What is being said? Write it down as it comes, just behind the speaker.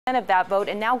of that vote,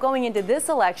 and now going into this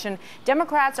election,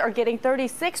 Democrats are getting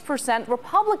 36%.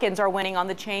 Republicans are winning on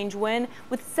the change win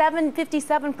with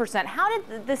 57%. How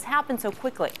did this happen so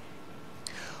quickly?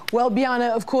 Well, Bianna,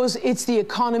 of course, it's the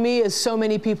economy, as so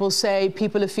many people say.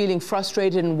 People are feeling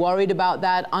frustrated and worried about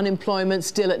that. Unemployment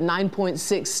still at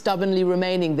 9.6, stubbornly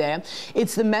remaining there.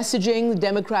 It's the messaging, the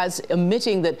Democrats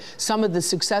admitting that some of the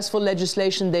successful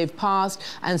legislation they've passed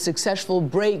and successful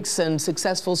breaks and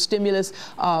successful stimulus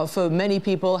for many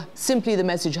people, simply the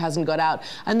message hasn't got out.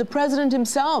 And the president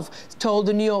himself told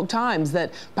the New York Times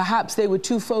that perhaps they were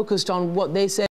too focused on what they said